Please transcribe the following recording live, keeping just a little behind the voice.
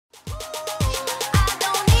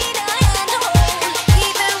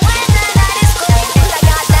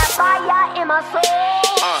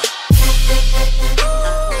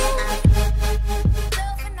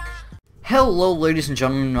Hello ladies and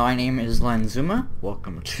gentlemen, my name is Lanzuma.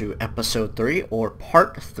 Welcome to episode 3, or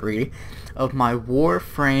part 3, of my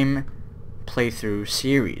Warframe playthrough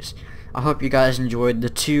series. I hope you guys enjoyed the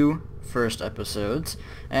 2 first episodes,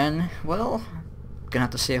 and, well, gonna have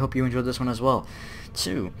to say I hope you enjoyed this one as well,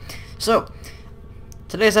 too. So,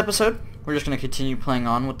 today's episode, we're just gonna continue playing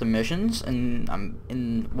on with the missions, and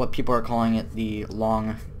in what people are calling it the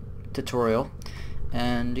long tutorial.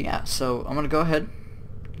 And yeah, so I'm gonna go ahead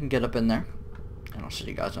and get up in there, and I'll see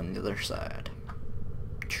you guys on the other side.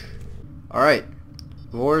 Alright,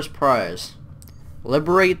 War's Prize.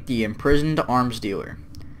 Liberate the imprisoned arms dealer.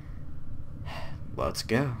 Let's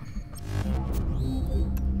go.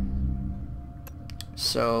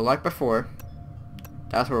 So, like before,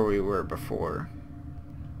 that's where we were before.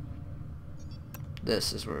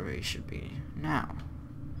 This is where we should be now.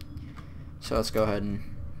 So let's go ahead and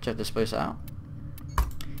check this place out.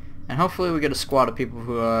 And hopefully we get a squad of people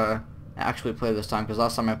who actually play this time, because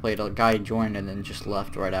last time I played, a guy joined and then just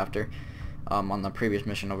left right after on the previous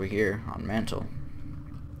mission over here on Mantle.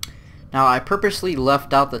 Now I purposely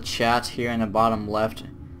left out the chat here in the bottom left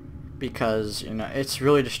because, you know, it's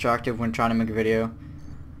really distracting when trying to make a video,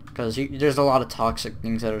 because there's a lot of toxic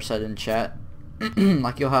things that are said in chat.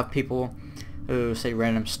 Like, you'll have people who say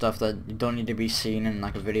random stuff that don't need to be seen in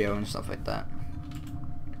like a video and stuff like that.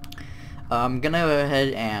 I'm gonna go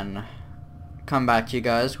ahead and come back to you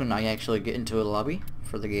guys when I actually get into a lobby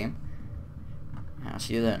for the game. I'll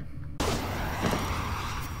see you then.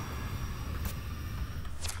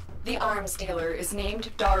 The arms dealer is named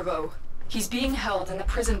Darvo. He's being held in the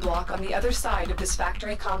prison block on the other side of this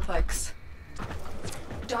factory complex.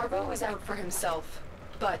 Darvo is out for himself,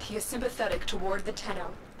 but he is sympathetic toward the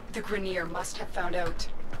Tenno. The Grenier must have found out.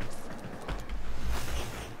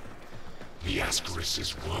 The Ascaris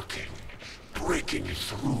is working, breaking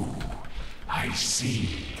through. I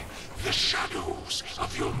see the shadows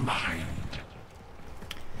of your mind.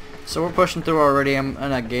 So we're pushing through already. I'm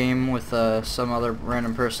in a game with some other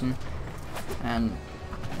random person, and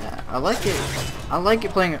yeah, I like it. I like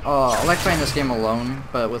playing this game alone,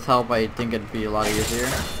 but with help I think it'd be a lot easier.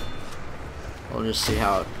 We'll just see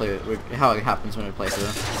how it happens when we play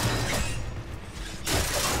through.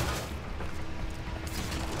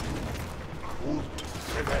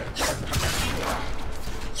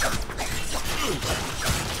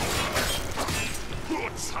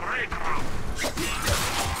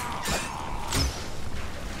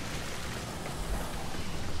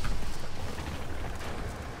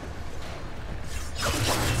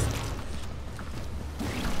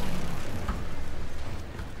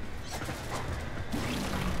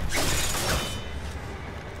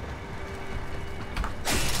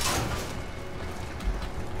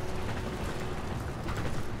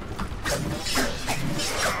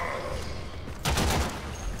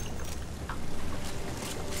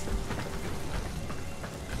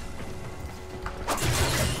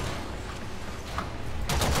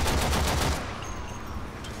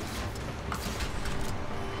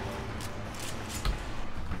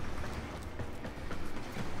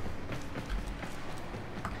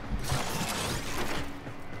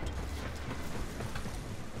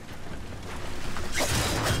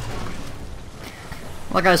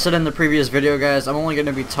 Like I said in the previous video, guys, I'm only going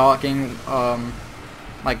to be talking,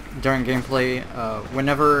 like, during gameplay,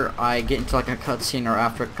 whenever I get into, like, a cutscene or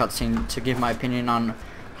after a cutscene, to give my opinion on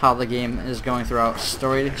how the game is going throughout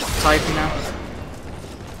story type, you know?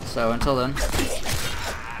 So, until then,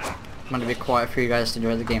 I'm going to be quiet for you guys to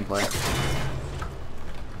enjoy the gameplay.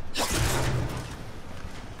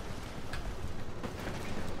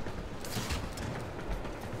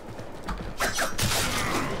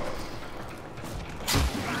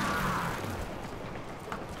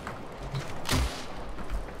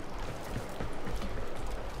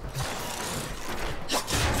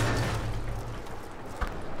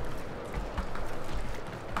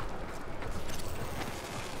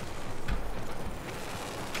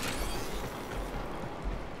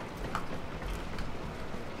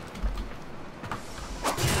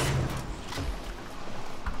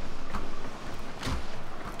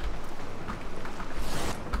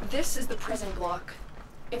 This is the prison block.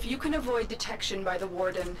 If you can avoid detection by the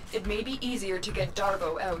warden, it may be easier to get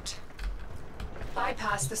Darvo out.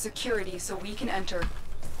 Bypass the security so we can enter.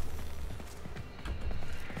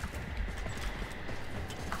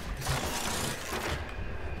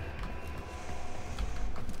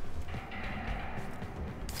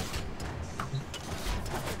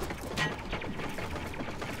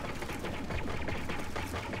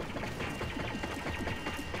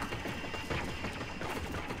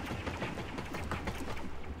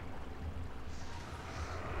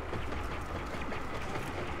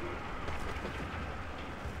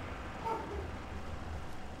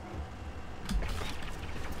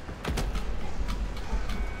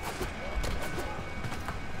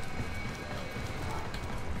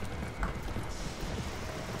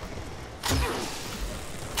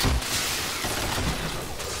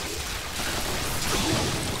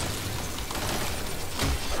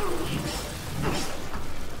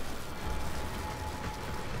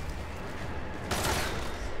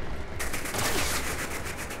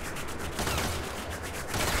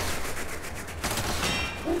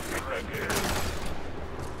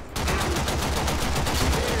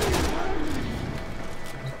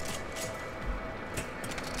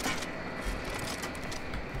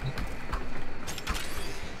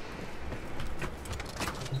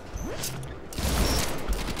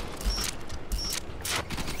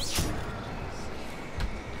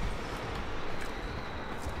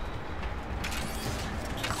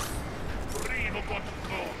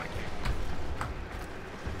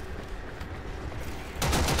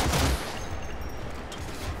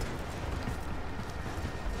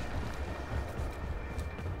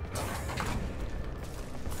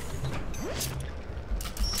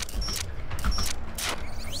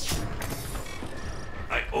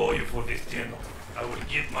 owe you for this dinner. I will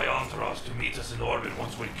get my entourage to meet us in orbit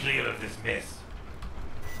once we're clear of this mess.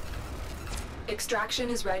 Extraction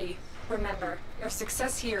is ready. Remember, your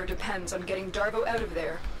success here depends on getting Darvo out of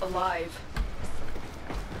there, alive.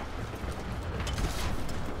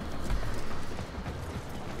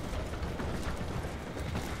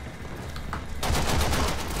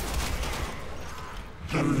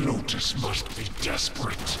 The Lotus must be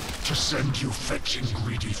desperate to send you fetching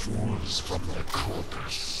greedy fools from the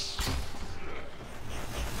corpus.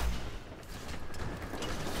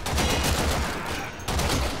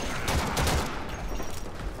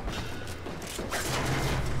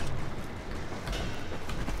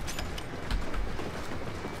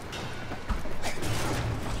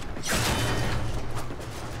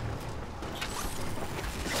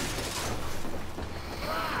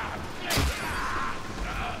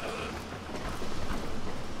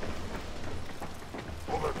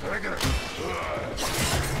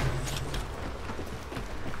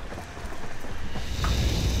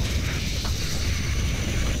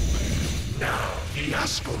 The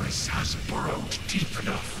Ascaris has burrowed deep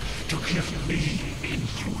enough to give me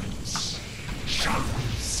influence. Shall we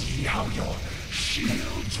see how your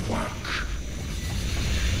shields work?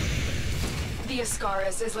 The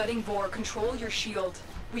Ascaris is letting Vor control your shield.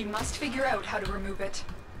 We must figure out how to remove it.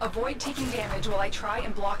 Avoid taking damage while I try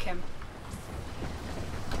and block him.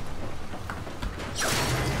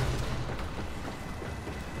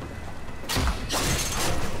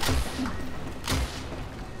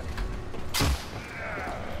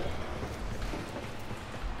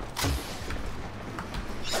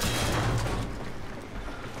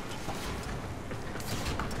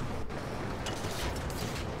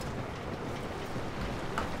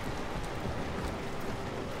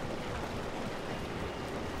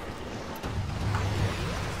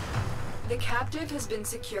 The captive has been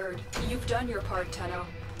secured. You've done your part, Tenno.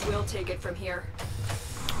 We'll take it from here.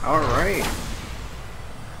 Alright.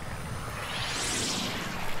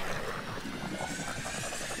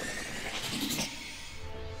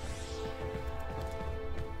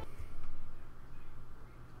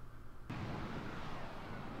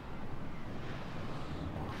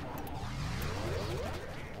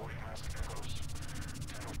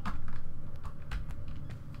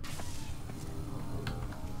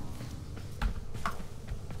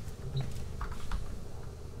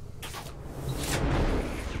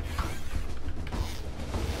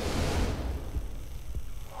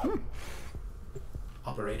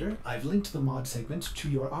 Operator, I've linked the mod segment to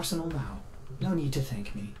your arsenal now. No need to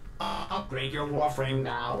thank me. Upgrade your Warframe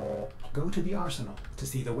now. Go to the arsenal to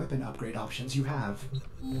see the weapon upgrade options you have.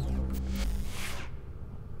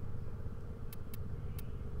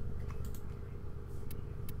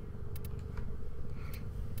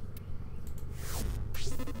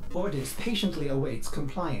 Ordis patiently awaits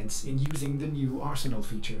compliance in using the new arsenal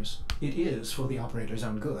features. It is for the operator's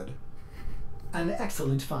own good. An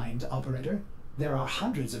excellent find, Operator. There are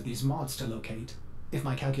hundreds of these mods to locate. If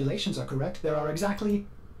my calculations are correct, there are exactly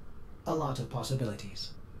a lot of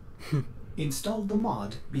possibilities. Install the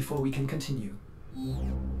mod before we can continue.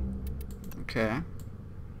 Okay.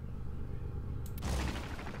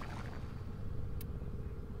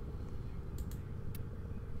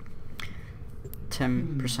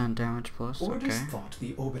 %10 damage plus. Ordis Okay. thought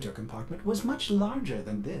the orbiter compartment was much larger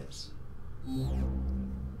than this.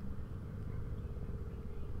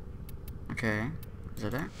 Okay. Is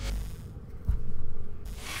that it?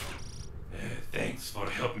 Thanks for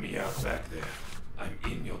helping me out back there. I'm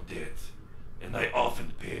in your debt, and I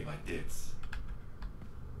often pay my debts.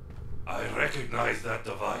 I recognize that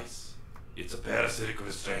device. It's a parasitic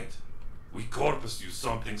restraint. We Corpus use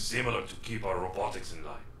something similar to keep our robotics in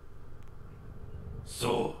line.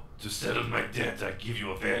 So, to settle my debt, I give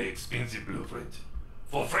you a very expensive blueprint.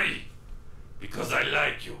 For free! Because I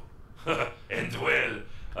like you. And well,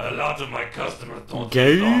 a lot of my customers don't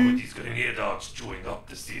get along with these grenade dogs chewing up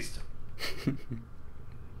the system.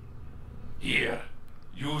 Here,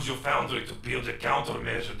 use your foundry to build a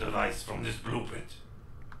countermeasure device from this blueprint.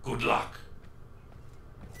 Good luck.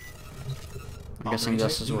 I'm guessing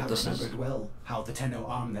this is you what have this is. remembered well how the Tenno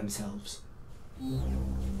arm themselves.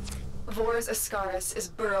 Vor's Ascaris is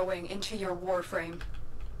burrowing into your Warframe.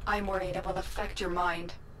 I'm worried it will affect your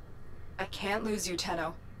mind. I can't lose you,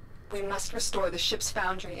 Tenno. We must restore the ship's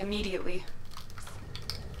foundry immediately.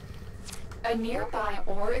 A nearby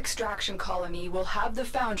ore extraction colony will have the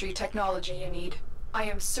foundry technology you need. I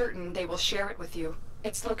am certain they will share it with you.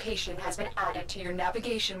 Its location has been added to your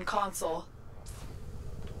navigation console.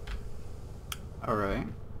 Alright.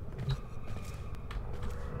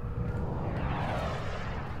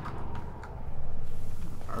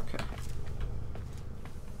 Okay.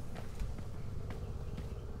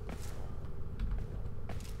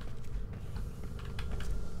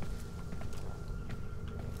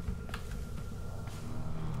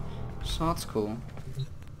 So that's cool.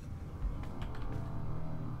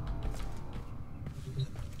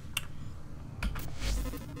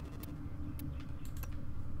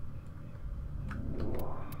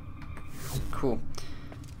 Cool.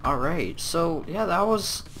 Alright, so yeah, that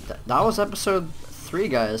was episode 3,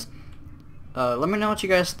 guys. Let me know what you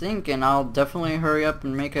guys think, and I'll definitely hurry up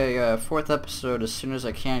and make a 4th episode as soon as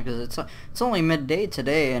I can, because it's only midday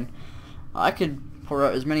today, and I could pour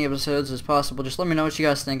out as many episodes as possible. Just let me know what you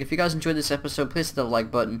guys think. If you guys enjoyed this episode, please hit the like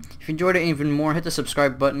button. If you enjoyed it even more, hit the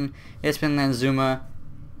subscribe button. It's been Lanzuma.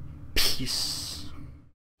 Peace.